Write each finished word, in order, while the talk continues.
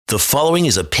The following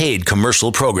is a paid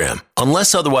commercial program.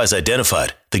 Unless otherwise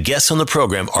identified, the guests on the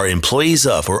program are employees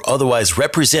of or otherwise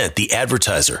represent the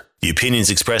advertiser. The opinions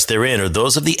expressed therein are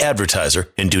those of the advertiser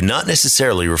and do not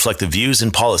necessarily reflect the views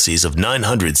and policies of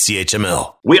 900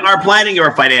 CHML. We are planning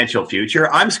your financial future.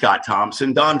 I'm Scott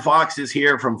Thompson. Don Fox is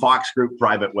here from Fox Group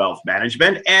Private Wealth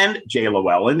Management, and Jay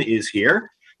Llewellyn is here.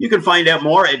 You can find out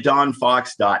more at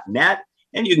donfox.net.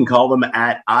 And you can call them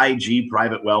at IG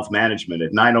Private Wealth Management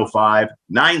at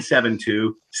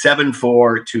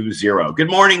 905-972-7420. Good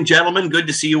morning, gentlemen. Good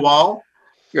to see you all.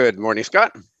 Good morning,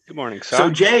 Scott. Good morning, Scott. So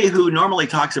Jay, who normally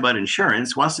talks about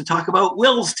insurance, wants to talk about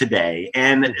wills today.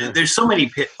 And there's so many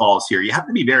pitfalls here. You have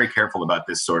to be very careful about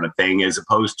this sort of thing as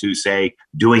opposed to, say,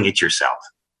 doing it yourself.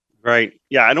 Right.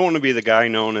 Yeah, I don't want to be the guy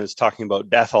known as talking about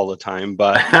death all the time,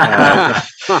 but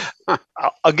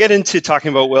I'll get into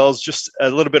talking about wills, just a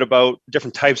little bit about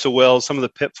different types of wills, some of the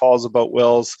pitfalls about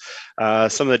wills,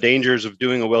 some of the dangers of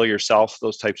doing a will yourself,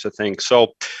 those types of things.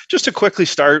 So just to quickly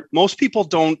start, most people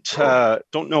don't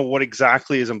know what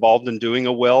exactly is involved in doing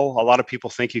a will. A lot of people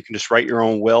think you can just write your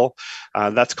own will.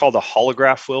 That's called a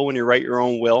holograph will when you write your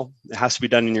own will. It has to be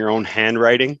done in your own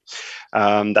handwriting.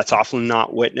 That's often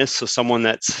not witnessed. So someone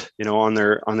that's, on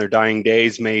their dying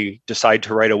days may decide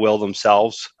to write a will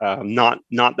themselves. Not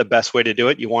the best way to do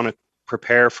it. You want to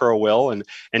prepare for a will and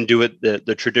do it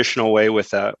the traditional way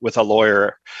with a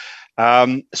lawyer.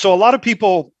 So a lot of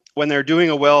people, when they're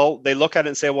doing a will, they look at it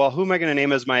and say, well, who am I going to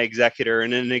name as my executor?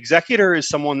 And an executor is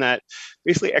someone that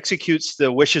basically executes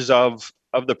the wishes of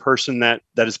the person that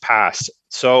is passed.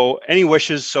 So any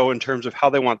wishes, so in terms of how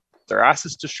they want their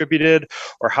assets distributed,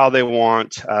 or how they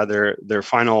want their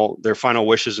final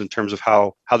wishes in terms of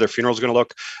how their funeral is going to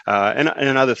look,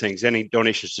 and other things, any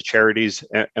donations to charities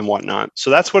and whatnot. So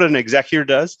that's what an executor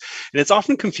does, and it's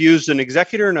often confused. An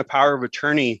executor and a power of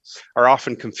attorney are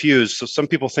often confused. So some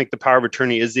people think the power of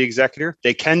attorney is the executor.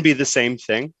 They can be the same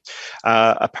thing.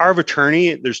 A power of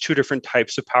attorney, there's two different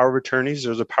types of power of attorneys.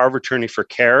 There's a power of attorney for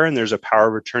care, and there's a power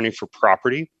of attorney for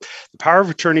property. The power of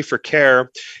attorney for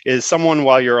care is someone,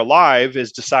 while you're alive,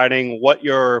 is deciding what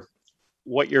your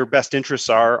best interests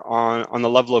are on the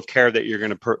level of care that you're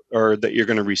going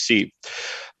to receive.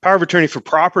 Power of attorney for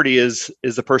property is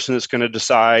the person that's going to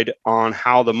decide on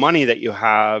how the money that you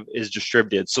have is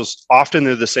distributed. So often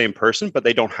they're the same person, but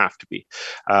they don't have to be.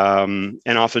 And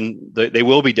often they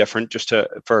will be different just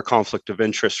for a conflict of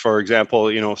interest. For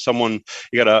example, you got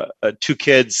two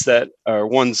kids that are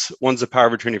one's a power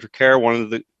of attorney for care,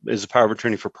 is a power of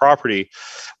attorney for property.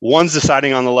 One's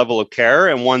deciding on the level of care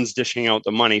and one's dishing out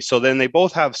the money. So then they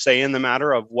both have say in the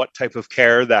matter of what type of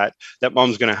care that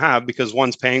mom's going to have, because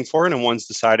one's paying for it and one's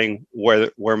deciding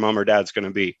where mom or dad's going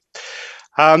to be.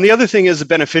 The other thing is a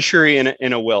beneficiary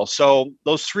in a will. So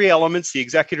those three elements, the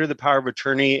executor, the power of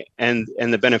attorney, and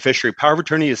the beneficiary. Power of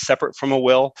attorney is separate from a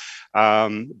will.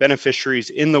 Beneficiaries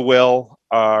in the will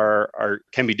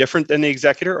can be different than the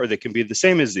executor, or they can be the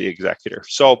same as the executor.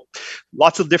 So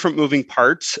lots of different moving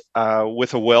parts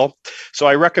with a will. So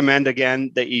I recommend,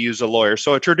 again, that you use a lawyer.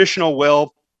 So a traditional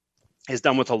will is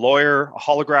done with a lawyer. A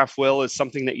holograph will is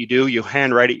something that you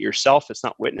handwrite it yourself. It's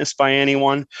not witnessed by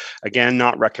anyone. Again,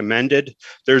 not recommended.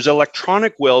 There's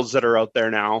electronic wills that are out there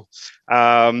now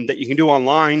that you can do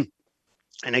online.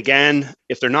 And again,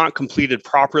 if they're not completed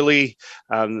properly,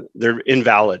 they're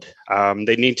invalid.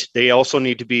 They also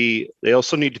need to be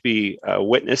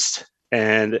witnessed.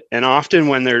 And often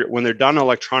when they're done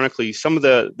electronically, some of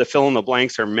the fill in the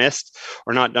blanks are missed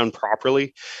or not done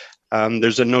properly.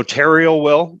 There's a notarial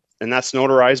will, and that's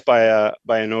notarized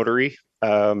by a notary.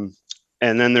 And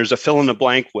then there's a fill in the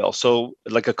blank will. So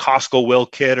like a Costco will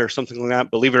kit or something like that.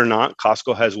 Believe it or not,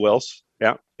 Costco has wills.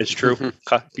 Yeah, it's true.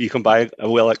 You can buy a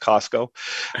will at Costco.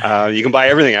 You can buy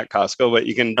everything at Costco, but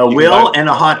you can will and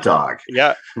a hot dog.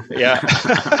 Yeah.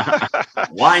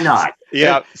 Why not?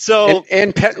 Yeah. So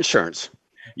and pet insurance.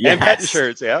 Yes. And pet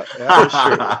insurance. Yeah, that's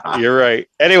true. You're right.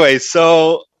 Anyway,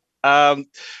 so the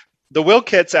will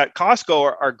kits at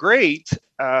Costco are great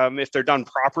if they're done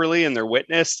properly and they're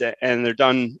witnessed and they're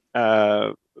done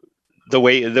the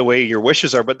way your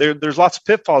wishes are. But there's lots of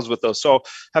pitfalls with those. So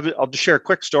I'll just share a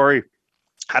quick story.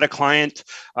 Had a client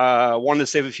wanted to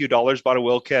save a few dollars, bought a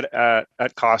will kit at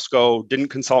Costco, didn't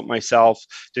consult myself,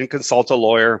 didn't consult a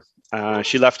lawyer.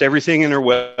 She left everything in her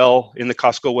will, in the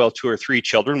Costco will, to her 3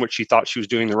 children, which she thought she was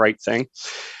doing the right thing.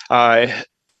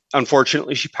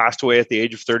 Unfortunately, she passed away at the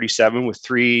age of 37 with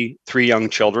three young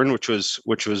children, which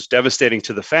was devastating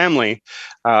to the family.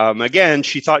 Again,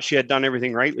 she thought she had done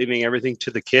everything right, leaving everything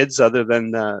to the kids other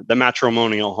than the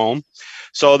matrimonial home.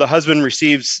 So the husband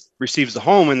receives the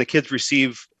home, and the kids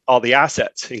receive all the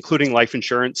assets, including life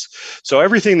insurance. So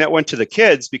everything that went to the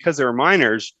kids, because they were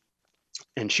minors,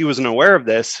 and she wasn't aware of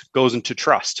this, goes into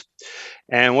trust.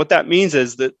 And what that means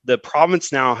is that the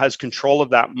province now has control of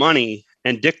that money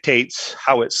and dictates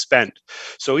how it's spent.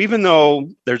 So even though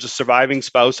there's a surviving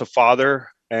spouse, a father,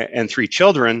 and 3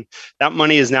 children, that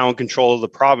money is now in control of the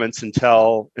province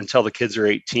until the kids are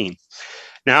 18.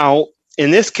 Now,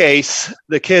 in this case,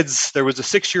 the kids, there was a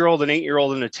 6-year-old, an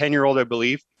 8-year-old, and a 10-year-old, I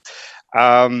believe.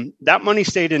 That money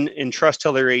stayed in trust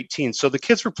till they were 18. So the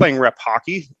kids were playing rep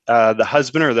hockey. The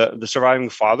husband or the surviving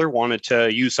father wanted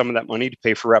to use some of that money to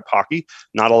pay for rep hockey.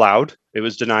 Not allowed. It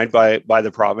was denied by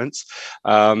the province.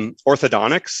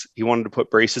 Orthodontics, he wanted to put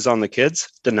braces on the kids.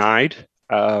 Denied.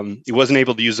 He wasn't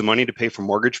able to use the money to pay for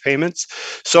mortgage payments.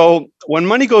 So when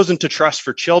money goes into trust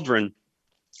for children,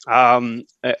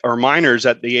 or minors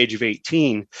at the age of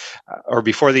 18 or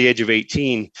before the age of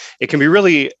 18, it can be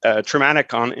really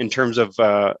traumatic in terms of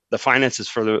the finances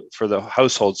for the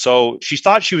household. So she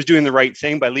thought she was doing the right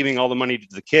thing by leaving all the money to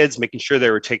the kids, making sure they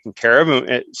were taken care of. And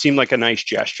it seemed like a nice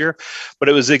gesture, but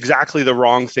it was exactly the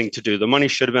wrong thing to do. The money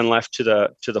should have been left to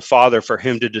the father for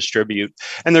him to distribute.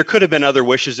 And there could have been other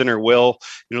wishes in her will,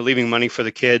 leaving money for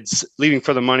the kids, leaving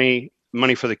for the money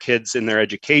for the kids in their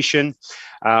education.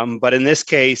 But in this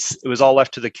case, it was all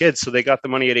left to the kids. So they got the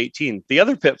money at 18. The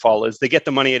other pitfall is they get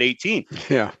the money at 18.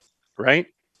 Yeah. Right.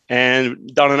 And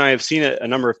Don and I have seen it a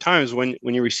number of times when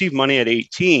you receive money at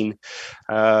 18.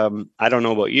 I don't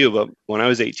know about you, but when I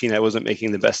was 18, I wasn't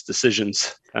making the best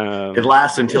decisions. It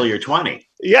lasts until you're 20.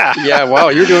 Yeah. Yeah. Wow.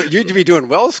 You'd be doing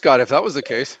well, Scott, if that was the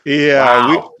case. Yeah.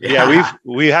 Wow.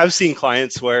 We have seen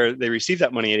clients where they receive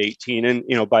that money at 18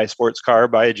 and, buy a sports car,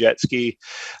 buy a jet ski,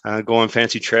 go on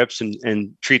fancy trips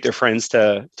and treat their friends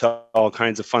to all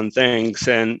kinds of fun things.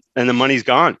 And the money's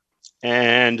gone.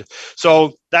 And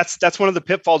so that's one of the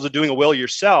pitfalls of doing a will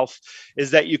yourself,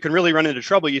 is that you can really run into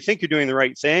trouble. You think you're doing the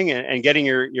right thing and getting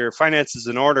your finances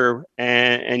in order,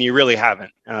 and you really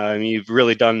haven't. You've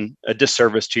really done a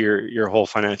disservice to your whole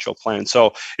financial plan.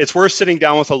 So it's worth sitting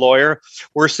down with a lawyer.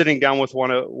 We're sitting down with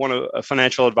a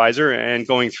financial advisor and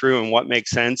going through and what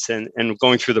makes sense and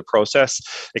going through the process.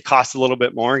 It costs a little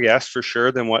bit more, yes, for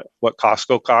sure, than what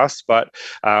Costco costs, but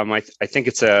I think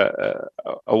it's a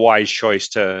wise choice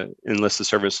to enlist the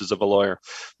services of a lawyer.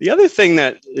 The other thing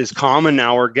that is common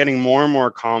now, or getting more and more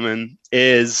common,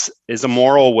 is a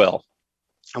moral will.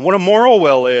 And what a moral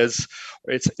will is,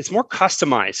 it's more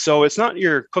customized. So it's not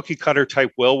your cookie cutter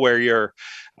type will where you're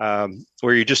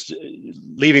just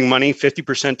leaving money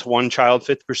 50% to one child,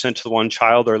 50% to the one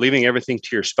child, or leaving everything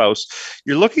to your spouse.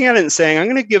 You're looking at it and saying, I'm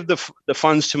going to give the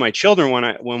funds to my children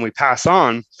when we pass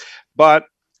on, but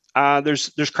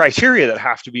there's criteria that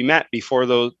have to be met before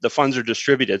the funds are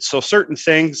distributed. So certain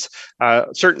things,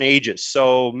 certain ages.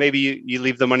 So maybe you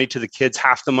leave the money to the kids,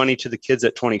 half the money to the kids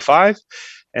at 25,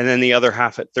 and then the other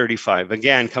half at 35.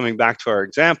 Again, coming back to our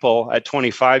example, at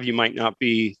 25, you might not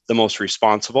be the most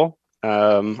responsible,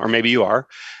 or maybe you are.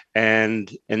 And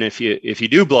if you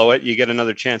do blow it, you get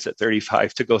another chance at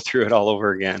 35 to go through it all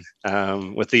over again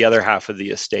with the other half of the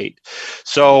estate.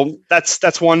 So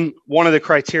that's one of the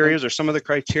criteria, or some of the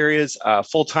criteria.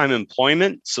 Full-time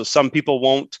employment. So some people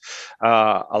won't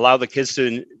allow the kids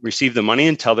to receive the money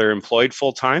until they're employed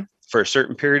full-time for a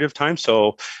certain period of time.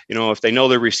 So, if they know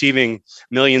they're receiving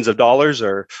millions of dollars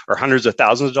or hundreds of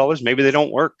thousands of dollars, maybe they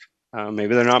don't work.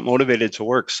 Maybe they're not motivated to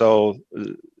work. So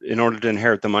in order to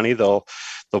inherit the money, they'll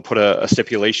put a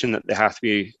stipulation that they have to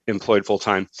be employed full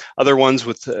time. Other ones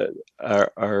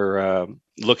are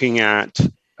looking at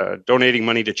donating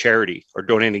money to charity or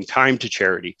donating time to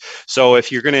charity. So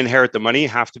if you're going to inherit the money, you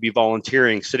have to be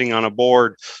volunteering, sitting on a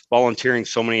board, volunteering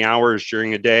so many hours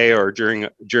during a day or during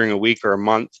a week or a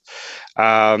month.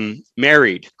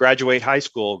 Married, graduate high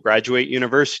school, graduate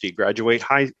university, graduate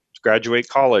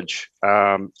college,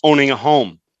 owning a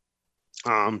home.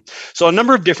 So a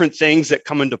number of different things that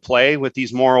come into play with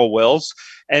these moral wills,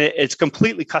 and it's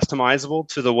completely customizable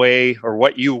to the way or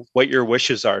what your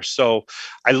wishes are. So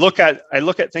I look at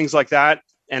things like that,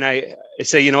 and I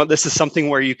say, this is something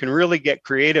where you can really get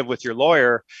creative with your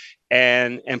lawyer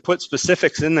and put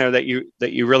specifics in there that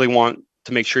you really want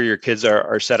to make sure your kids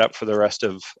are set up for the rest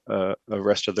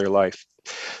of their life.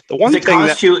 The one thing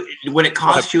would it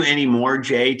cost you any more,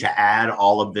 Jay, to add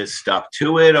all of this stuff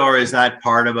to it, or is that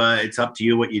part of it's up to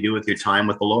you what you do with your time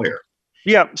with the lawyer?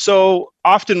 Yeah. So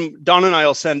often Don and I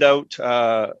will send out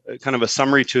kind of a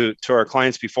summary to our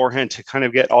clients beforehand to kind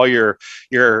of get all your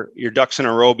ducks in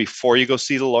a row before you go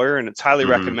see the lawyer. And it's highly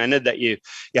recommended that you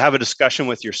have a discussion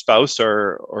with your spouse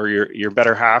or your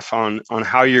better half on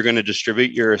how you're going to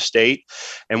distribute your estate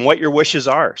and what your wishes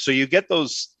are. So you get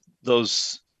those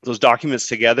those documents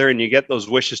together and you get those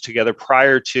wishes together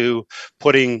prior to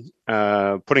putting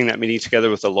that meeting together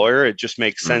with a lawyer, it just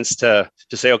makes sense to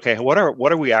say, okay, what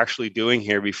are we actually doing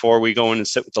here before we go in and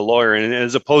sit with the lawyer? And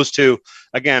as opposed to,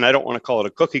 again, I don't want to call it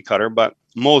a cookie cutter, but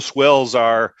most wills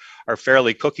are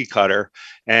fairly cookie cutter.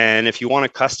 And if you want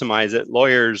to customize it,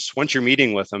 lawyers, once you're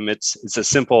meeting with them, it's a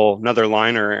simple another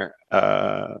line or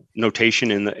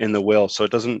notation in the will. So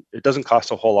it doesn't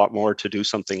cost a whole lot more to do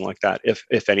something like that.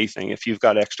 If anything, if you've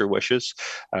got extra wishes,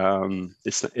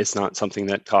 it's not something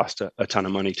that costs a ton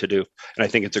of money to do. And I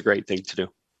think it's a great thing to do.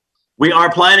 We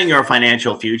are planning your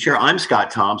financial future. I'm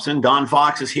Scott Thompson. Don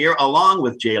Fox is here along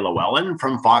with Jay Llewellyn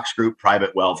from Fox Group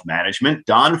Private Wealth Management.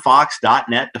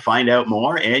 DonFox.net to find out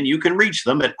more. And you can reach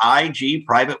them at IG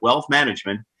Private Wealth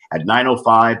Management at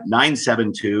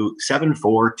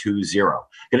 905-972-7420.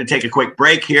 Going to take a quick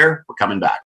break here. We're coming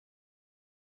back.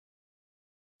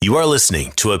 You are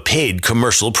listening to a paid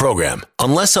commercial program.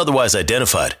 Unless otherwise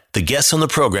identified, the guests on the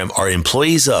program are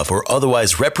employees of or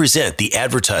otherwise represent the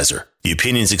advertiser. The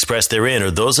opinions expressed therein are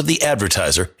those of the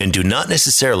advertiser and do not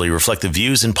necessarily reflect the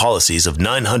views and policies of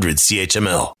 900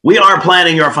 CHML. We are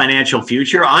planning your financial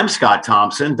future. I'm Scott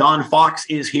Thompson. Don Fox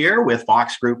is here with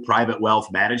Fox Group Private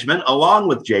Wealth Management, along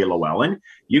with Jay Llewellyn.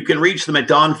 You can reach them at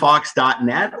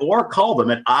donfox.net or call them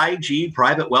at IG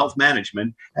Private Wealth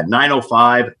Management at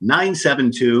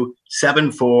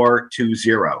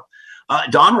 905-972-7420.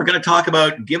 Don, we're going to talk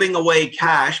about giving away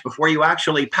cash before you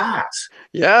actually pass.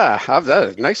 Yeah, have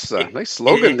that. Nice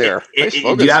slogan there. Nice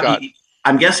slogan, Scott.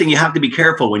 I'm guessing you have to be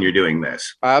careful when you're doing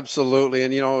this. Absolutely.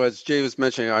 And, as Jay was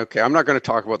mentioning, okay, I'm not going to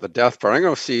talk about the death part. I'm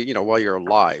going to see, while you're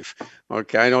alive.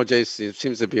 Okay, I know Jay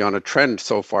seems to be on a trend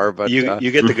so far, but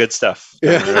you get the good stuff.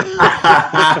 Yeah.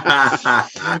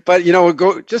 But,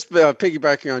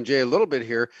 piggybacking on Jay a little bit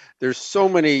here, there's so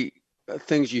many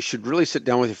things you should really sit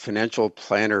down with your financial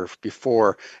planner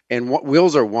before, and what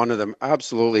wills are one of them.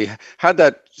 Absolutely. Had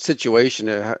that situation,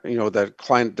 that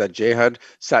client that Jay had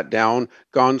sat down,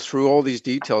 gone through all these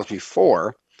details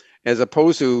before, as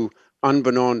opposed to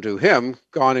unbeknown to him,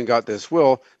 gone and got this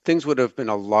will, things would have been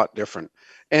a lot different.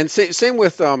 And same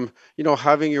with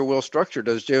having your will structured,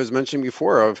 as Jay was mentioning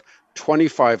before, of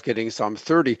 25 getting some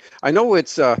 30. I know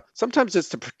it's sometimes it's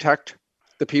to protect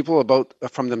the people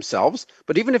from themselves,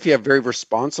 but even if you have very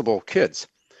responsible kids,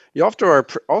 you often are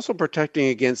also protecting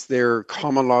against their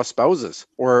common law spouses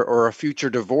or a future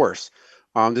divorce.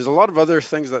 There's a lot of other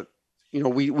things that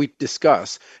we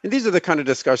discuss, and these are the kind of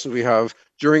discussions we have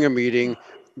during a meeting,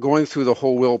 going through the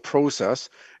whole will process,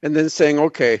 and then saying,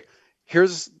 okay,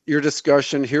 here's your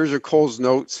discussion, here's your Coles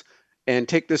notes, and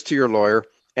take this to your lawyer,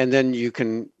 and then you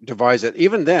can devise it.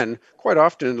 Even then, quite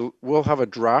often we'll have a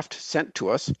draft sent to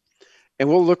us, and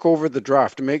we'll look over the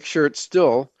draft to make sure it's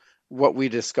still what we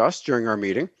discussed during our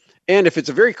meeting. And if it's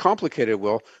a very complicated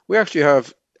will, we actually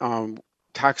have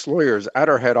tax lawyers at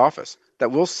our head office that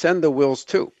we'll send the wills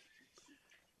to.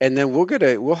 And then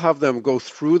we'll have them go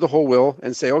through the whole will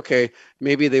and say, okay,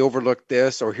 maybe they overlooked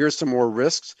this, or here's some more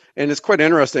risks. And it's quite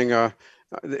interesting.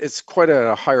 It's quite at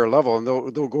a higher level, and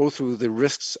they'll go through the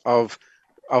risks of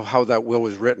how that will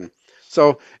was written.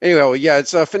 So anyway,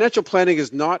 it's financial planning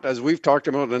is not, as we've talked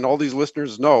about, and all these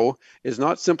listeners know, is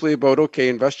not simply about, okay,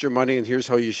 invest your money and here's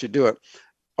how you should do it.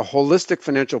 A holistic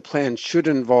financial plan should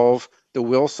involve the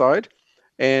will side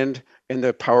and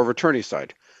the power of attorney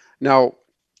side. Now,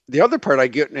 the other part I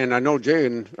get, and I know Jay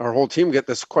and our whole team get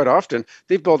this quite often,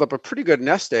 they've built up a pretty good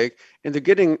nest egg, and they're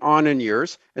getting on in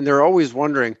years, and they're always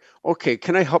wondering, okay,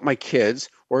 can I help my kids,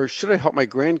 or should I help my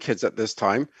grandkids at this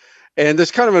time? And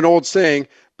there's kind of an old saying,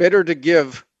 better to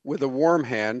give with a warm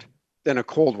hand than a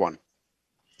cold one.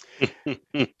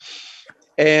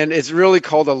 And it's really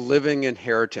called a living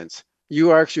inheritance.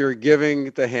 You actually are giving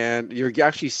the hand, you're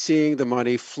actually seeing the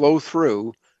money flow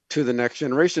through to the next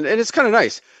generation. And it's kind of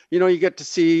nice. You get to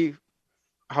see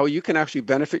how you can actually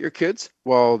benefit your kids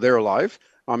while they're alive.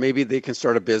 Maybe they can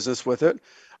start a business with it.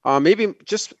 Maybe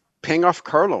just paying off a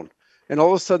car loan. And all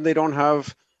of a sudden they don't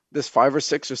have this $500 or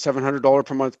 $600 or $700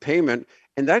 per month payment.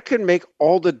 And that can make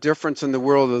all the difference in the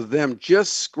world of them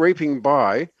just scraping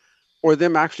by or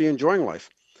them actually enjoying life.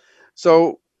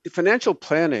 So financial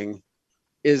planning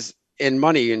and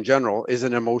money in general is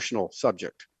an emotional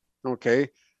subject. Okay.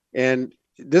 And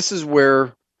this is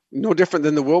where, no different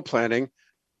than the will planning,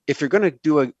 if you're going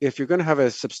to have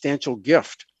a substantial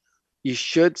gift, you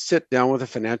should sit down with a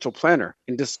financial planner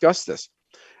and discuss this.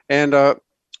 And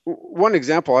one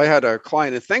example, I had a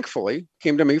client and thankfully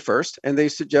came to me first, and they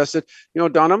suggested,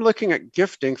 Don, I'm looking at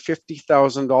gifting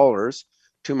 $50,000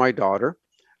 to my daughter.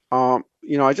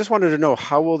 I just wanted to know,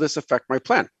 how will this affect my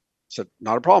plan? I said,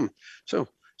 not a problem. So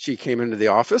she came into the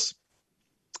office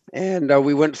And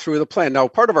we went through the plan. Now,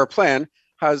 part of our plan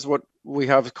has what we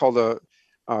have called the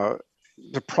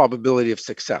probability of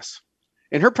success.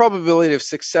 And her probability of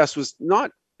success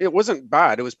it wasn't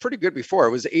bad. It was pretty good before.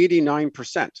 It was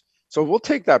 89%. So we'll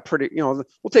take that we'll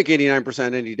take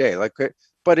 89% any day.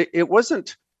 But it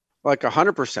wasn't like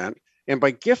 100%. And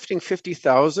by gifting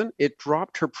 50,000, it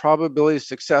dropped her probability of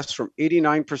success from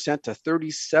 89% to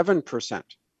 37%.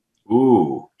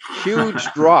 Ooh, huge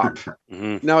drop.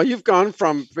 Mhm. Now you've gone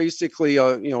from basically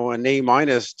an A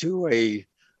minus to a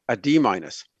D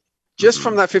minus, just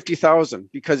from that 50,000,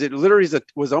 because it literally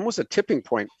was almost a tipping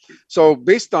point. So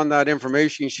based on that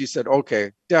information, she said,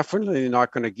 okay, definitely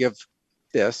not going to give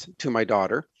this to my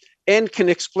daughter, and can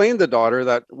explain the daughter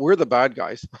that we're the bad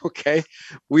guys. Okay.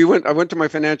 I went to my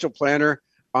financial planner.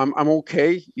 I'm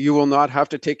okay. You will not have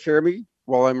to take care of me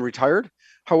while I'm retired.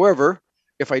 However,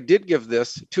 if I did give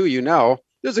this to you now,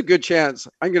 there's a good chance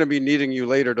I'm going to be needing you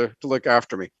later to look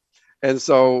after me. And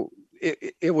so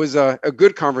it was a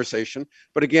good conversation.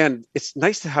 But again, it's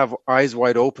nice to have eyes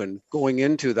wide open going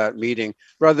into that meeting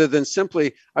rather than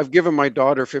simply, I've given my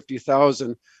daughter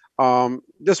 50,000.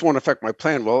 This won't affect my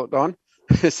plan, will it, Don?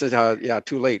 I said, yeah,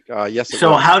 too late. Yes.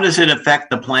 So how does it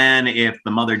affect the plan if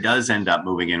the mother does end up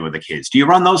moving in with the kids? Do you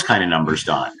run those kind of numbers,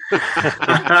 Don?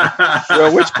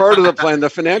 Well, which part of the plan, the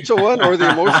financial one or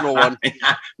the emotional one?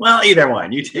 Well, either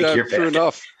one. You take your pick. True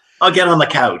enough. I'll get on the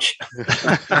couch.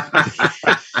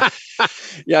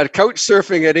 Yeah, couch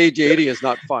surfing at age 80 is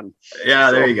not fun.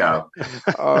 Yeah, there you go.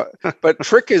 But the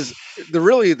trick is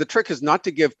not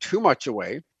to give too much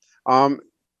away.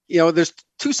 There's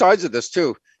two sides of this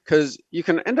too, because you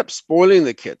can end up spoiling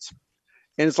the kids.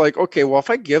 And it's like, okay, well, if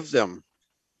I give them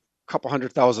a couple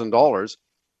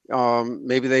 $100,000,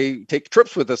 maybe they take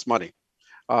trips with this money.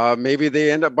 Maybe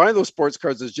they end up buying those sports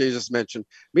cars, as Jay just mentioned.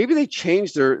 Maybe they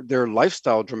change their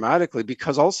lifestyle dramatically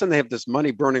because all of a sudden they have this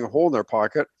money burning a hole in their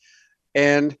pocket.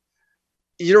 And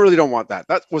you really don't want that.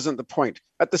 That wasn't the point.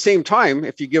 At the same time,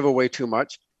 if you give away too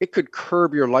much, it could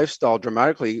curb your lifestyle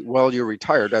dramatically while you're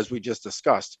retired, as we just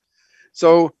discussed.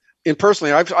 So,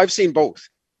 personally, I've seen both.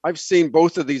 I've seen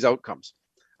both of these outcomes.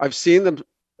 I've seen them.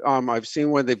 I've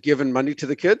seen when they've given money to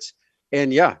the kids,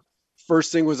 and yeah,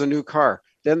 first thing was a new car.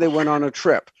 Then they went on a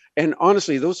trip, and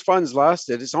honestly, those funds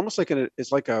lasted. It's almost like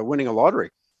it's like winning a lottery.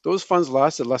 Those funds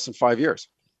lasted less than 5 years.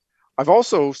 I've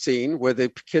also seen where the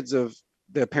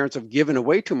parents have given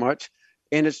away too much,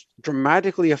 and it's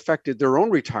dramatically affected their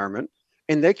own retirement,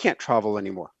 and they can't travel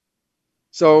anymore.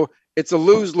 So it's a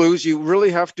lose-lose. You really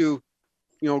have to,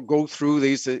 go through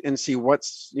these and see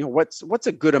what's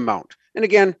a good amount. And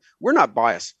again, we're not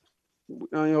biased.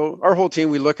 Our whole team,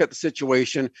 we look at the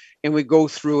situation and we go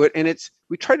through it, and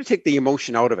we try to take the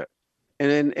emotion out of it.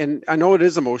 And I know it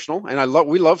is emotional, and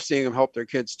we love seeing them help their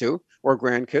kids too, or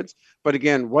grandkids. But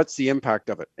again, what's the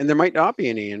impact of it? And there might not be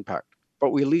any impact,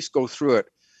 but we at least go through it.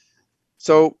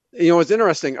 So, it's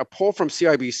interesting. A poll from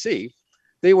CIBC,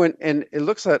 they went, and it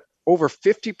looks at over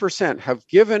 50% have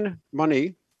given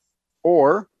money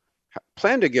or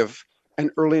plan to give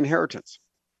an early inheritance.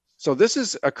 So this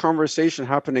is a conversation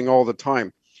happening all the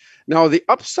time. Now, the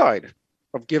upside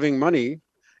of giving money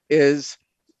is,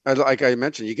 like I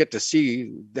mentioned, you get to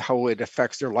see how it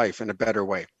affects their life in a better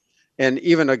way. And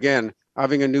even again,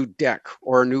 having a new deck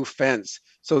or a new fence.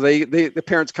 So the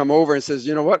parents come over and says,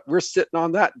 you know what, we're sitting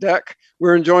on that deck.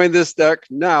 We're enjoying this deck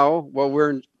now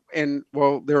while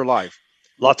they're alive.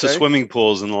 Lots of swimming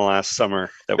pools in the last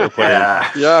summer that were put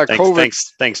in. Yeah,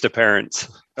 thanks to parents.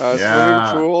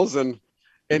 Swimming pools and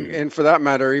for that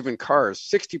matter, even cars.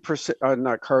 60%,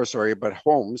 not cars, sorry, but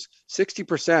homes.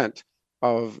 60%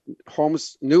 of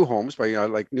new homes by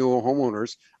like new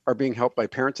homeowners are being helped by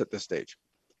parents at this stage.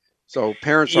 So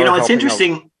parents are it's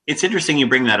interesting. Out. It's interesting you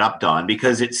bring that up, Don,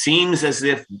 because it seems as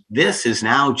if this is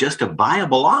now just a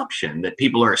viable option that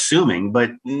people are assuming,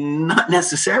 but not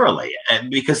necessarily,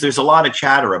 because there's a lot of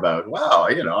chatter about, well,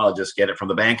 I'll just get it from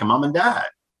the bank of mom and dad.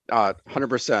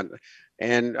 100%.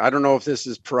 And I don't know if this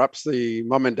is perhaps the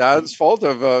mom and dad's fault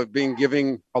of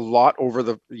giving a lot over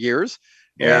the years.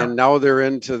 Yeah. And now they're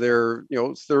into their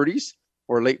 30s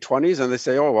or late 20s, and they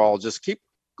say, oh, well, I'll just keep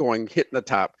going, hitting the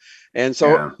tap. And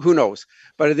so who knows?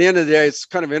 But at the end of the day, it's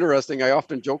kind of interesting. I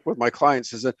often joke with my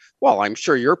clients is that, well, I'm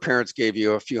sure your parents gave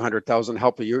you a few $100,000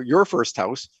 help you your first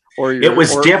house. It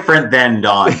was different then,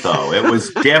 Don, though. It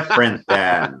was different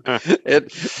then.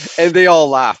 And they all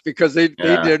laugh because they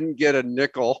didn't get a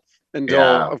nickel until,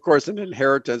 of course, an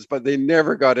inheritance, but they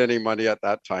never got any money at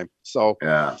that time. So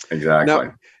yeah, exactly.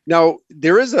 Now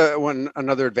there is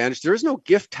another advantage. There is no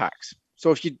gift tax. So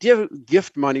if you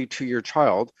gift money to your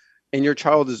child and your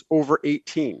child is over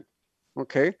 18,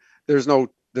 okay, there's no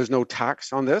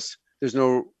tax on this. There's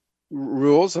no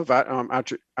rules of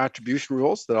attribution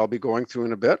rules that I'll be going through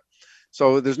in a bit.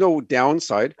 So there's no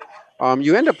downside.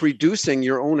 You end up reducing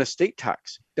your own estate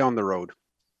tax down the road,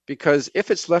 because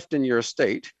if it's left in your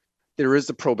estate, there is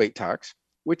the probate tax,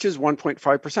 which is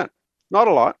 1.5%. Not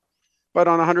a lot, but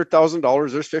on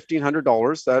 $100,000, there's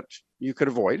 $1,500 that you could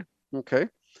avoid. Okay,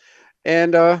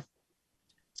 and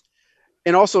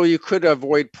also you could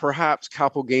avoid perhaps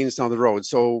capital gains down the road.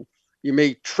 So you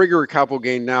may trigger a capital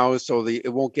gain now, so it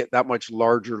won't get that much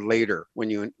larger later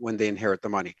when they inherit the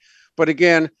money. But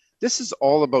again, this is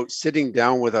all about sitting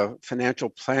down with a financial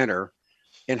planner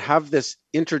and have this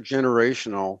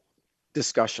intergenerational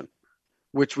discussion,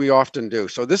 which we often do.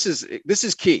 So this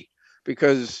is key,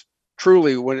 because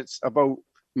truly, when it's about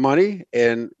money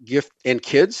and gift and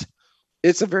kids,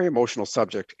 it's a very emotional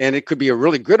subject, and it could be a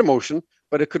really good emotion,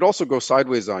 but it could also go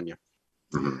sideways on you.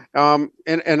 And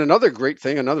another great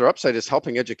thing, another upside, is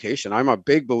helping education. I'm a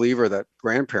big believer that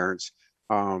grandparents,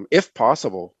 if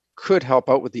possible, could help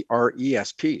out with the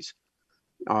RESPs.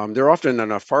 They're often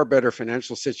in a far better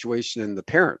financial situation than the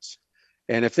parents.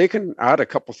 And if they can add a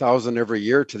couple thousand every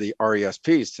year to the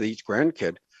RESPs to each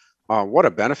grandkid, what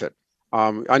a benefit.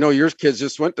 I know your kids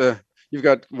just you've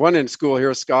got one in school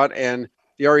here, Scott, and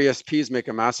the RESPs make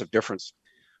a massive difference.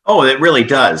 Oh, it really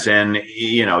does. And,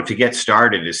 to get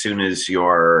started as soon as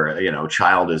your,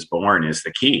 child is born is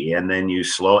the key. And then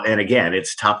and again,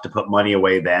 it's tough to put money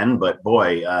away then, but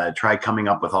boy, try coming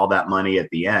up with all that money at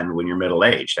the end when you're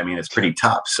middle-aged. I mean, it's pretty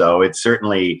tough. So it's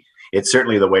certainly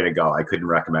the way to go. I couldn't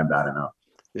recommend that enough.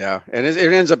 Yeah. And it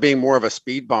ends up being more of a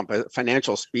speed bump, a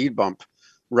financial speed bump,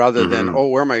 rather than,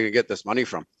 where am I going to get this money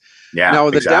from? Yeah. Now,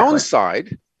 the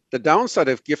exactly. downside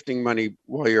of gifting money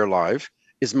while you're alive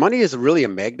is money is really a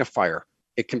magnifier.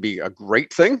 It can be a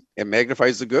great thing. It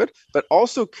magnifies the good, but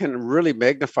also can really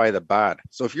magnify the bad.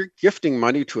 So if you're gifting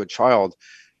money to a child,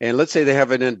 and let's say they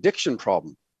have an addiction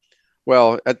problem,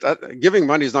 well, giving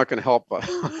money is not going to help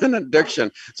an addiction.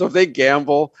 So if they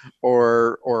gamble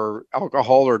or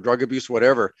alcohol or drug abuse,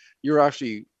 whatever, you're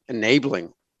actually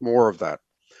enabling more of that.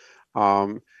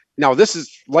 Now, this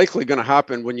is likely going to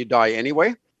happen when you die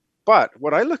anyway. But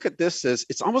what I look at this is,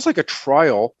 it's almost like a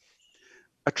trial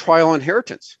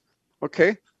inheritance.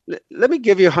 Okay, let me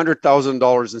give you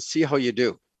 $100,000 and see how you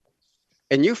do.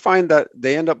 And you find that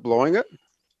they end up blowing it.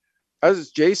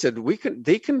 As Jay said,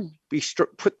 the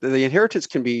inheritance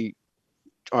can be,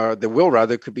 the will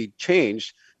rather, could be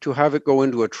changed to have it go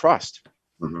into a trust.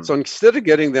 So instead of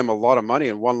getting them a lot of money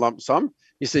in one lump sum,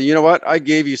 you say, you know what, I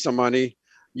gave you some money,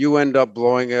 you end up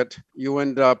blowing it, you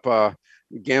end up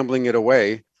gambling it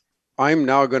away. I'm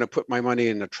now going to put my money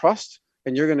in a trust,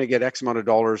 and you're going to get X amount of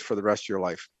dollars for the rest of your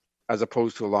life, as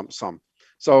opposed to a lump sum.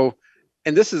 So,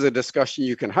 and this is a discussion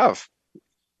you can have.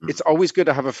 It's always good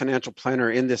to have a financial planner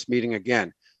in this meeting.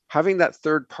 Again, having that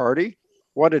third party,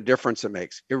 what a difference it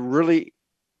makes. It really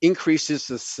increases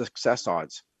the success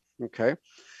odds. Okay.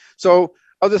 So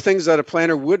other things that a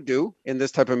planner would do in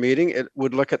this type of meeting, it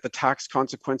would look at the tax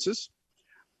consequences,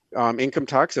 income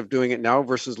tax of doing it now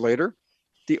versus later.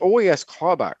 The OAS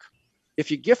clawback.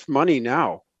 If you gift money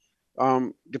now,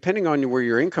 depending on where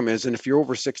your income is, and if you're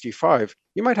over 65,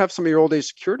 you might have some of your old age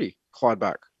security clawed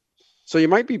back. So you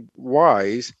might be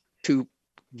wise to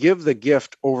give the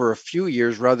gift over a few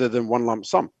years rather than one lump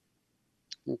sum.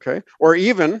 Okay. Or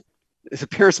even the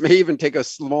parents may even take a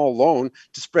small loan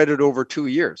to spread it over 2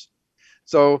 years.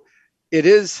 So it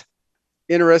is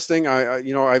interesting.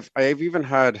 I've even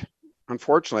had,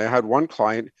 unfortunately, I had one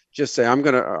client just say,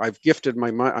 I've gifted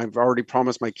my money. I've already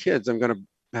promised my kids I'm going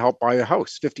to help buy a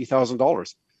house,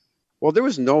 $50,000. Well, there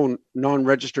was no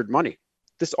non-registered money.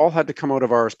 This all had to come out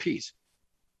of RSPs.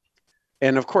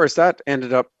 And of course, that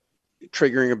ended up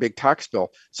triggering a big tax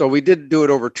bill. So we did do it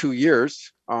over 2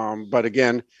 years. But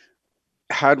again,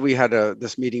 had we had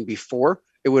this meeting before,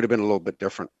 it would have been a little bit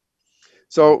different.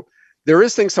 So there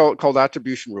is things called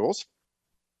attribution rules.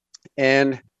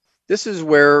 And this is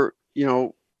where,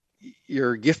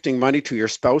 you're gifting money to your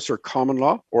spouse or common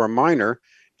law or a minor,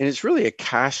 and it's really a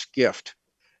cash gift.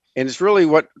 And it's really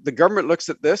what the government looks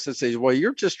at this and says, well,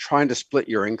 you're just trying to split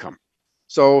your income.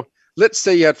 So let's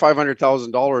say you had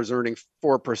 $500,000 earning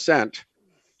 4%,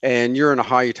 and you're in a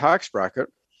high tax bracket,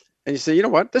 and you say, you know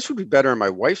what, this would be better in my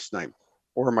wife's name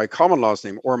or my common law's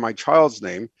name or my child's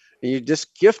name. And you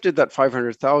just gifted that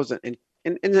 500,000 and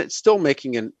it's still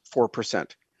making in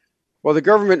 4%. Well, the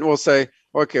government will say,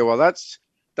 okay, well, that's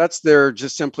there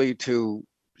just simply to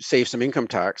save some income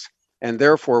tax. And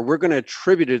therefore, we're going to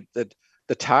attribute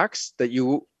the tax that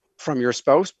you from your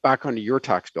spouse back onto your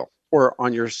tax bill, or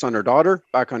on your son or daughter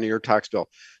back onto your tax bill.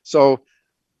 So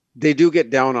they do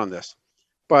get down on this.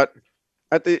 But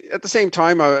at the same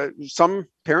time, some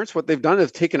parents, what they've done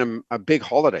is taken a big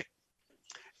holiday.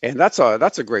 And that's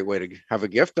a great way to have a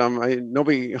gift.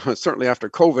 Nobody, certainly after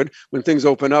COVID, when things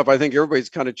open up, I think everybody's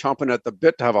kind of chomping at the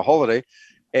bit to have a holiday.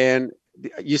 And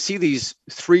you see these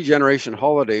 3-generation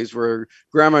holidays where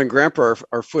grandma and grandpa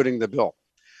are footing the bill.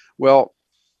 Well,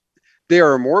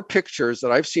 there are more pictures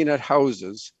that I've seen at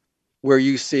houses where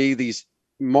you see these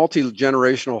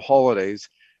multi-generational holidays.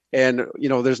 And,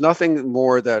 there's nothing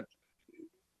more that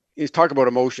is talk about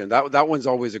emotion. That one's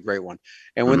always a great one.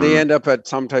 And when they end up at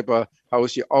some type of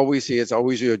house, you always see it's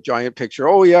always a giant picture.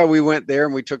 Oh yeah, we went there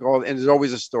and we took all, and there's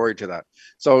always a story to that.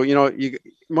 So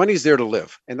money's there to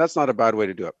live, and that's not a bad way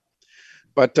to do it.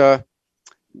 But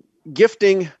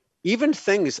gifting, even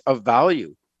things of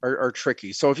value, are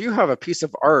tricky. So if you have a piece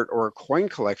of art or a coin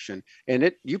collection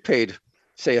and you paid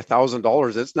say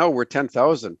 $1,000, it's now worth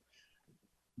 $10,000.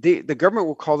 The government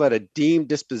will call that a deemed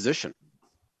disposition.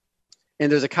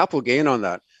 And there's a capital gain on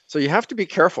that. So you have to be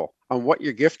careful on what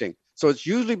you're gifting. So it's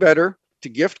usually better to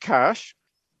gift cash.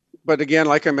 But again,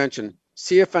 like I mentioned,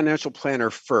 see a financial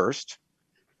planner first,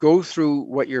 go through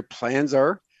what your plans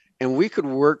are, and we could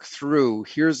work through,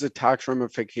 here's the tax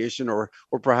ramification, or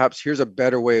perhaps here's a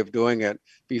better way of doing it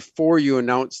before you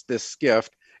announce this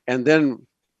gift. And then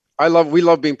we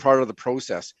love being part of the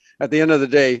process. At the end of the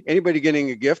day, anybody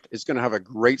getting a gift is going to have a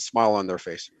great smile on their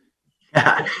face.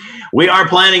 We are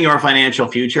planning your financial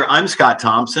future. I'm Scott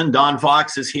Thompson. Don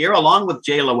Fox is here along with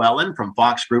Jay Llewellyn from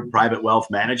Fox Group Private Wealth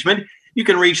Management. You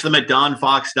can reach them at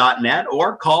donfox.net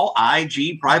or call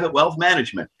IG Private Wealth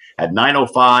Management at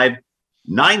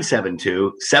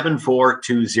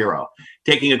 905-972-7420.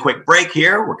 Taking a quick break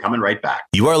here. We're coming right back.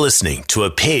 You are listening to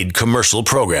a paid commercial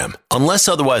program. Unless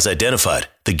otherwise identified,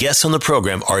 the guests on the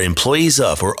program are employees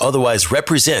of or otherwise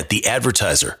represent the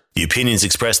advertiser. The opinions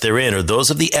expressed therein are those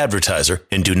of the advertiser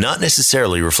and do not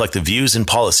necessarily reflect the views and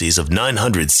policies of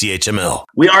 900 CHML.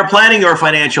 We are planning your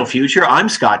financial future. I'm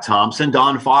Scott Thompson.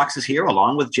 Don Fox is here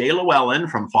along with Jay Llewellyn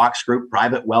from Fox Group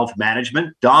Private Wealth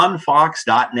Management.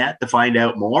 donfox.net to find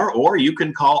out more, or you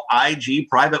can call IG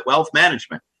Private Wealth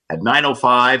Management at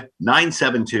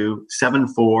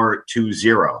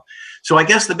 905-972-7420. So I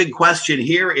guess the big question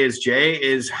here is, Jay,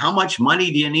 is how much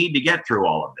money do you need to get through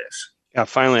all of this? Yeah,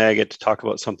 finally I get to talk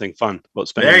about something fun, about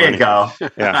spending money. There you go.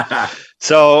 Yeah.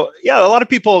 So, a lot of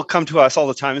people come to us all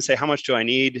the time and say, how much do I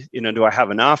need? Do I have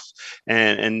enough?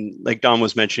 And like Don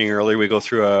was mentioning earlier, we go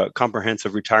through a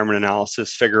comprehensive retirement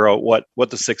analysis, figure out what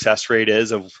the success rate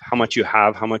is of how much you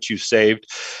have, how much you've saved,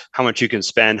 how much you can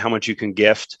spend, how much you can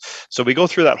gift. So we go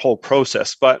through that whole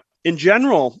process. But in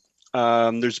general,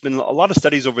 there's been a lot of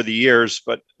studies over the years,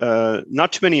 but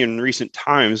not too many in recent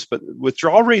times. But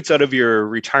withdrawal rates out of your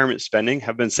retirement spending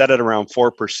have been set at around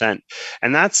 4%,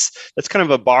 and that's kind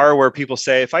of a bar where people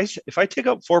say, if I take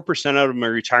out 4% out of my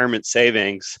retirement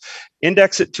savings,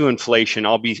 index it to inflation,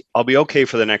 I'll be okay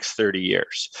for the next 30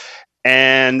 years.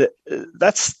 And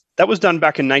that was done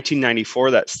back in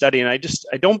 1994, that study, and I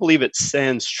don't believe it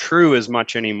stands true as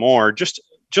much anymore. Just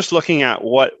looking at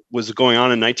what was going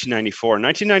on in 1994. In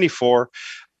 1994,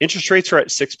 interest rates were at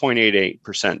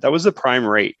 6.88%. That was the prime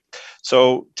rate.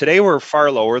 So today we're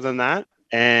far lower than that.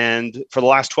 And for the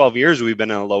last 12 years, we've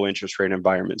been in a low interest rate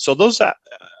environment. So those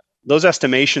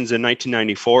estimations in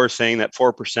 1994 saying that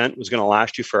 4% was going to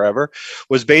last you forever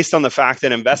was based on the fact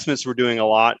that investments were doing a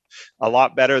lot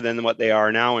better than what they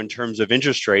are now in terms of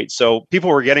interest rates. So people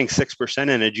were getting 6%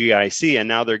 in a GIC, and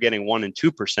now they're getting 1% and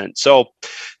 2%. So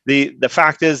the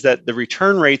fact is that the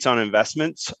return rates on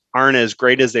investments aren't as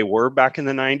great as they were back in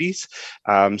the 90s.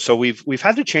 So we've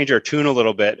had to change our tune a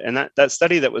little bit. And that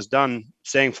study that was done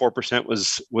saying 4%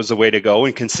 was the way to go,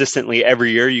 and consistently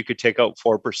every year you could take out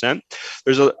 4%.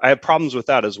 I have problems with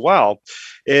that as well,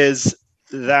 is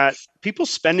that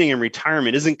people's spending in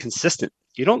retirement isn't consistent.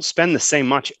 You don't spend the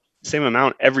same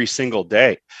amount every single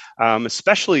day.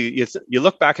 Especially you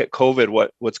look back at COVID,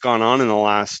 what's gone on in the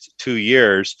last 2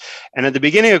 years. And at the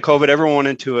beginning of COVID, everyone went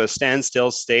into a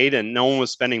standstill state and no one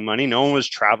was spending money. No one was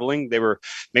traveling. They were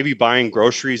maybe buying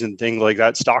groceries and things like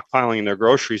that, stockpiling their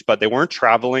groceries, but they weren't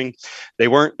traveling. They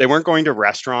weren't going to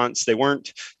restaurants. They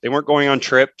weren't going on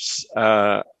trips.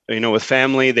 With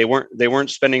family. They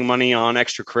weren't spending money on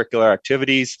extracurricular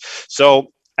activities.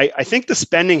 So I think the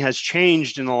spending has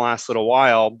changed in the last little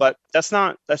while, but that's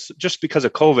just because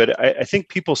of COVID. I think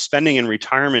people's spending in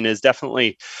retirement is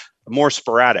definitely more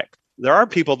sporadic. There are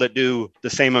people that do the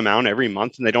same amount every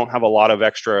month and they don't have a lot of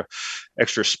extra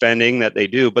spending that they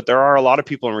do, but there are a lot of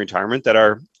people in retirement that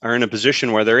are in a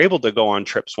position where they're able to go on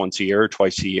trips once a year or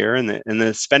twice a year, and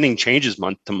the spending changes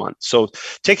month to month. So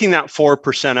taking that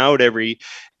 4% out every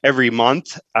every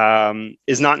month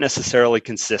is not necessarily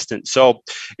consistent. So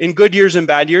in good years and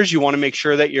bad years, you want to make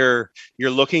sure that you're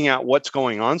looking at what's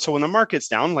going on. So when the market's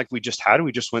down, like we just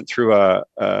went through a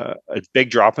big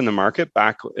drop in the market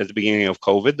back at the beginning of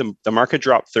COVID. The market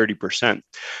dropped 30%.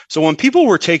 So when people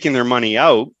were taking their money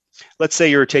out, let's say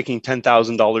you're taking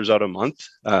 $10,000 out a month.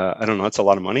 I don't know, that's a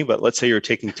lot of money, but let's say you're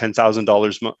taking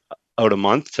 $10,000 out a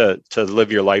month to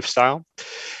live your lifestyle.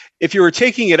 If you were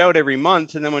taking it out every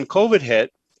month, and then when COVID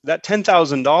hit, that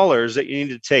 $10,000 that you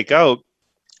needed to take out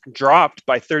dropped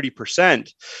by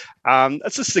 30%.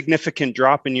 That's a significant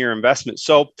drop in your investment.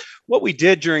 So what we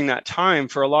did during that time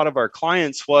for a lot of our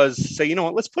clients was say, you know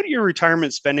what, let's put your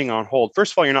retirement spending on hold.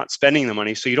 First of all, you're not spending the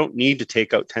money, so you don't need to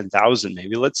take out 10,000.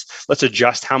 Maybe let's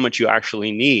adjust how much you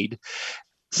actually need.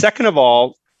 Second of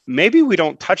all, maybe we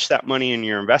don't touch that money in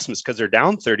your investments because they're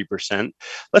down 30%.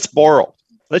 Let's borrow.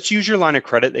 Let's use your line of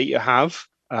credit that you have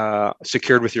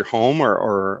secured with your home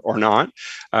or not,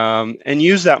 and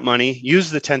use that money, use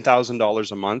the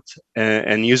 $10,000 a month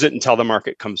and use it until the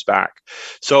market comes back.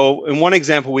 So in one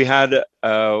example, we had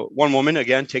one woman,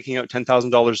 again, taking out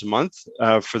 $10,000 a month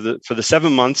for the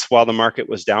 7 months while the market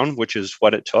was down, which is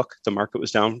what it took. The market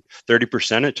was down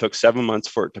 30%. It took 7 months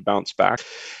for it to bounce back.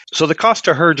 So the cost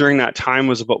to her during that time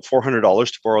was about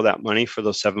 $400 to borrow that money for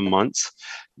those 7 months.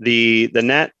 The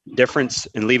net difference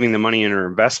in leaving the money in her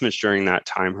investments during that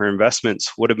time, her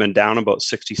investments would have been down about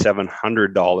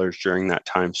 $6,700 during that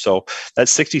time. So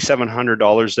that's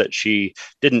 $6,700 that she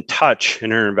didn't touch in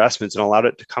her investments and allowed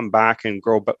it to come back and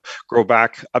grow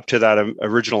back up to that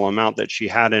original amount that she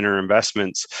had in her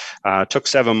investments. Took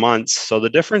 7 months. So the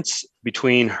difference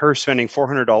between her spending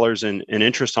 $400 in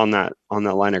interest on that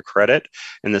line of credit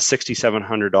and the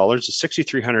 $6,700 is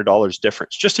 $6,300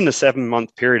 difference just in a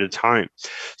 7-month period of time.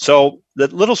 So the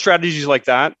little strategies like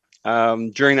that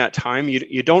during that time,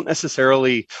 you don't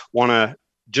necessarily want to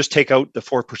just take out the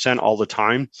 4% all the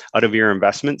time out of your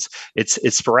investments. It's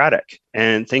sporadic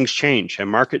and things change and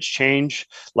markets change,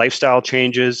 lifestyle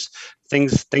changes.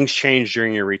 Things change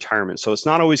during your retirement. So it's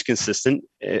not always consistent,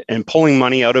 and pulling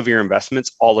money out of your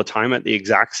investments all the time at the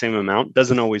exact same amount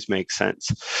doesn't always make sense.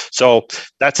 So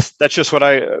that's just what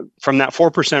from that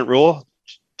 4% rule,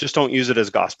 just don't use it as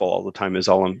gospel all the time is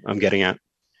all I'm getting at.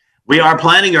 We are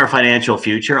planning our financial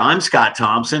future. I'm Scott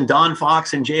Thompson. Don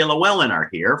Fox and Jay Llewellyn are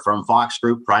here from Fox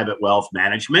Group Private Wealth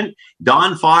Management.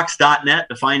 DonFox.net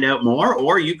to find out more,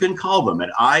 or you can call them at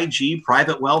IG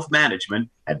Private Wealth Management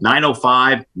at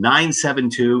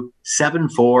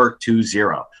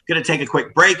 905-972-7420. Going to take a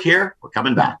quick break here. We're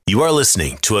coming back. You are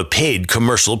listening to a paid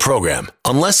commercial program.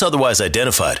 Unless otherwise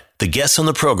identified, the guests on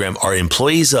the program are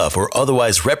employees of or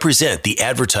otherwise represent the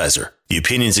advertiser. The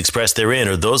opinions expressed therein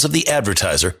are those of the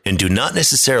advertiser and do not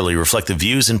necessarily reflect the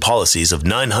views and policies of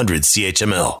 900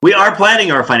 CHML. We are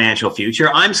planning our financial future.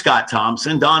 I'm Scott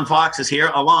Thompson. Don Fox is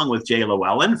here along with Jay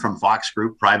Llewellyn from Fox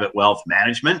Group Private Wealth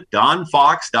Management.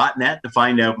 DonFox.net to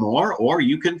find out more, or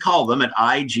you can call them at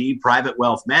IG Private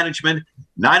Wealth Management,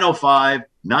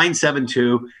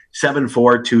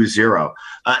 905-972-7420.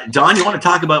 Don, you want to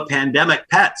talk about pandemic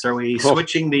pets? Are we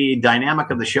switching the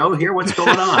dynamic of the show here? What's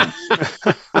going on?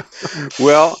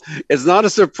 Well, it's not a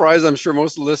surprise. I'm sure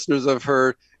most listeners have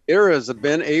heard there has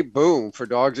been a boom for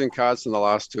dogs and cats in the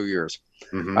last 2 years.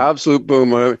 Mm-hmm. Absolute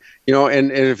boom. And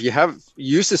if you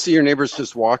used to see your neighbors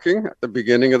just walking at the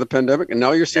beginning of the pandemic, and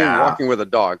now you're seeing them walking with a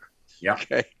dog. Yeah.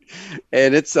 Okay.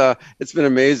 And it's been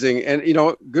amazing. And,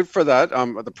 good for that.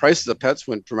 The prices of pets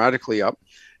went dramatically up.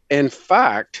 In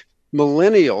fact,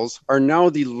 millennials are now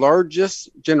the largest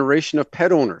generation of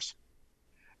pet owners.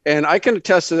 And I can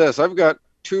attest to this. I've got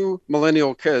 2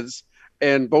 millennial kids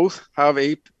and both have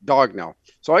a dog now.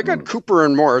 So I got Cooper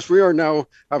and Morris. We are now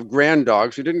have grand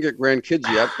dogs. We didn't get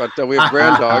grandkids yet, but we have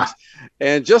grand dogs.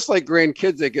 And just like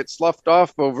grandkids, they get sloughed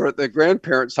off over at the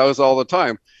grandparents' house all the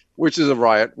time, which is a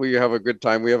riot. We have a good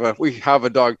time. We have a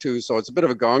dog too, so it's a bit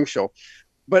of a gong show.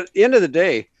 But at the end of the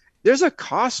day, there's a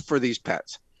cost for these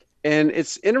pets. And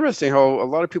it's interesting how a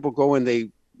lot of people go and they,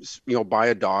 buy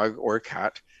a dog or a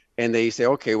cat, and they say,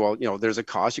 okay, well, there's a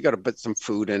cost. You got to put some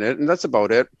food in it, and that's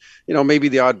about it. Maybe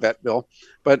the odd vet bill.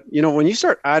 But when you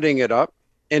start adding it up,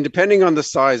 and depending on the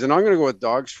size, and I'm going to go with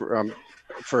dogs for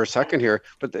a second here,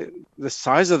 but the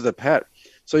size of the pet.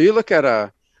 So you look at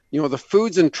the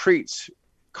foods and treats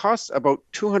costs about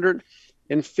 $250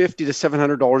 to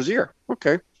 $700 a year.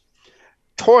 Okay.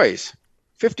 Toys,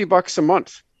 $50 a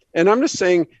month. And I'm just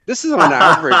saying, this is on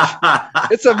average.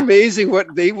 It's amazing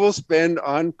what they will spend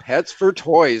on pets for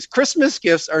toys. Christmas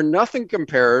gifts are nothing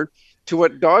compared to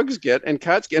what dogs get and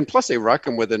cats get. And plus, they wreck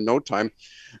them within no time.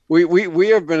 We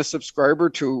have been a subscriber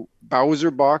to Bowser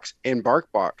Box and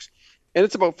Bark Box. and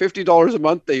it's about $50 a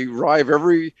month. They arrive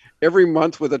every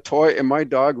month with a toy, and my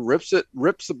dog rips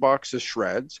the box to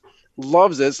shreds,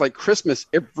 loves it. It's like Christmas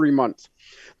every month.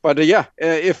 But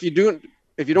if you don't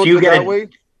do it that way.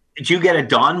 Did you get a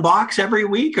Don box every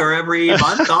week or every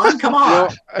month, Don? Come on.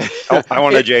 I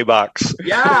want a J box.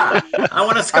 Yeah, I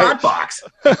want a Scott box.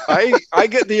 I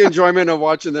get the enjoyment of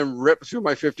watching them rip through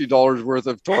my $50 worth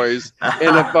of toys in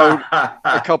about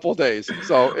a couple days.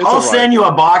 So I'll send you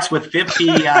a box with 50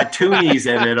 toonies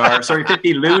in it,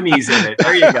 50 loonies in it.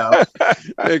 There you go.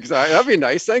 Exactly. That'd be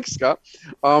nice. Thanks, Scott.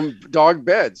 Dog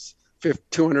beds.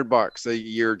 $200 a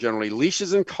year generally.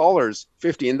 Leashes and collars,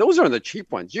 $50, and those are the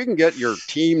cheap ones. You can get your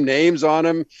team names on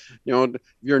them. If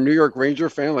you're a New York Ranger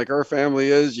fan like our family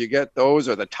is, you get those,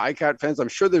 or the Tie-Cat fans. I'm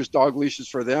sure there's dog leashes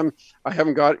for them. I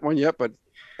haven't got one yet, but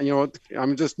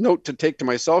I'm just note to take to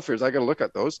myself here is I got to look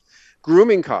at those.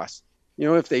 Grooming costs.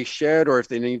 If they shed or if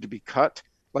they need to be cut,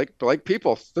 like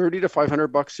people, $30 to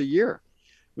 $500 a year.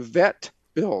 Vet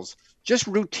bills. Just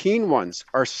routine ones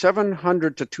are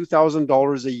 $700 to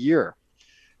 $2,000 a year.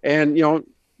 And,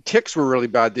 ticks were really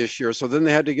bad this year. So then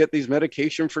they had to get these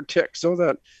medication for ticks so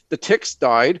that the ticks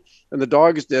died and the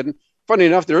dogs didn't. Funny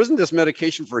enough, there isn't this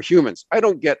medication for humans. I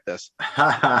don't get this.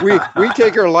 We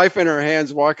take our life in our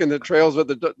hands walking the trails, but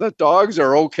the dogs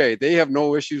are okay. They have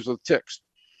no issues with ticks.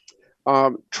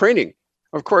 Training.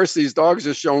 Of course, these dogs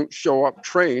just don't show up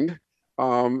trained.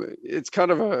 It's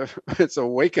kind of a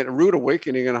rude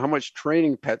awakening on how much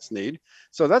training pets need.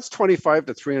 So that's $25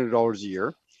 to $300 a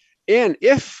year. And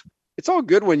if it's all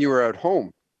good when you were at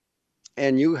home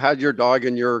and you had your dog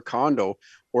in your condo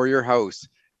or your house,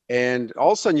 and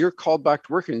all of a sudden you're called back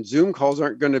to work and Zoom calls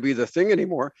aren't going to be the thing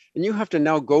anymore, and you have to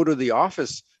now go to the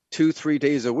office 2-3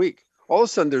 days a week. All of a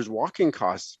sudden there's walking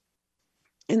costs,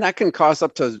 and that can cost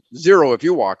up to $0 if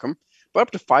you walk them, but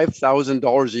up to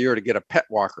 $5,000 a year to get a pet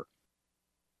walker.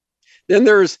 Then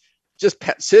there's just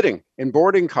pet sitting and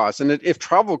boarding costs. And if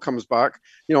travel comes back,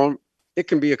 it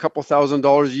can be a couple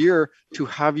 $1,000s a year to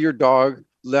have your dog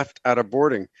left at a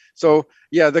boarding. So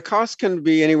the cost can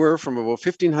be anywhere from about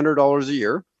 $1,500 a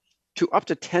year to up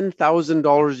to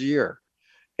 $10,000 a year.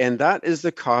 And that is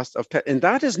the cost of pet. And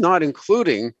that is not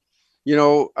including,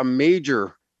 a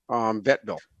major vet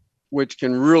bill, which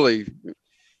can really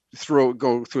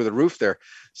go through the roof there.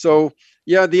 So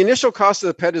the initial cost of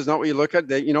the pet is not what you look at.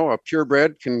 A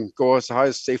purebred can go as high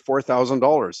as say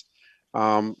 $4,000.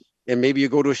 And maybe you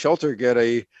go to a shelter, get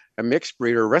a mixed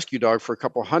breed or rescue dog for a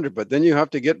couple hundred, but then you have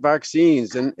to get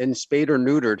vaccines and spayed or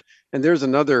neutered. And there's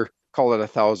another, call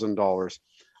it $1,000.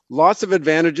 Lots of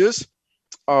advantages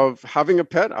of having a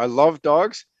pet. I love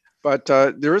dogs, but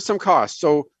there is some cost.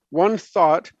 So one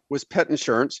thought was pet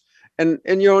insurance. And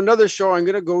another show, I'm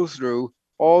going to go through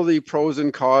all the pros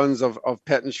and cons of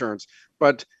pet insurance.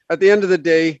 But at the end of the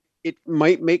day, it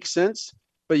might make sense,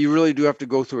 but you really do have to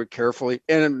go through it carefully.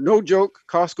 And no joke,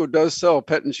 Costco does sell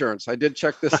pet insurance. I did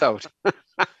check this out.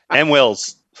 And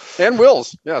Wills. And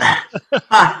Wills, yes. And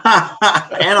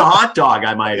a hot dog,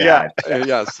 I might add.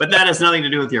 Yes. But that has nothing to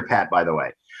do with your pet, by the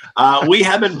way. We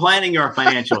have been planning your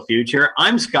financial future.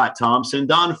 I'm Scott Thompson.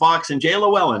 Don Fox and Jay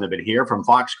Llewellyn have been here from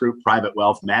Fox Group Private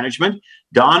Wealth Management.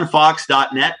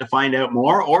 DonFox.net to find out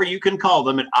more, or you can call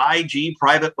them at IG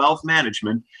Private Wealth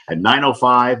Management at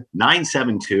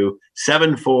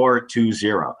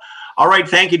 905-972-7420. All right.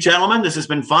 Thank you, gentlemen. This has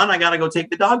been fun. I got to go take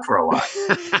the dog for a while.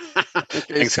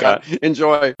 Okay, Thanks, Scott.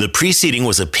 Enjoy. The preceding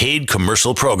was a paid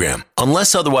commercial program.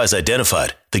 Unless otherwise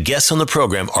identified, the guests on the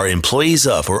program are employees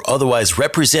of or otherwise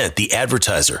represent the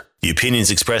advertiser. The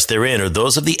opinions expressed therein are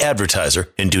those of the advertiser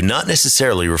and do not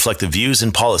necessarily reflect the views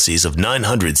and policies of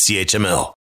 900 CHML.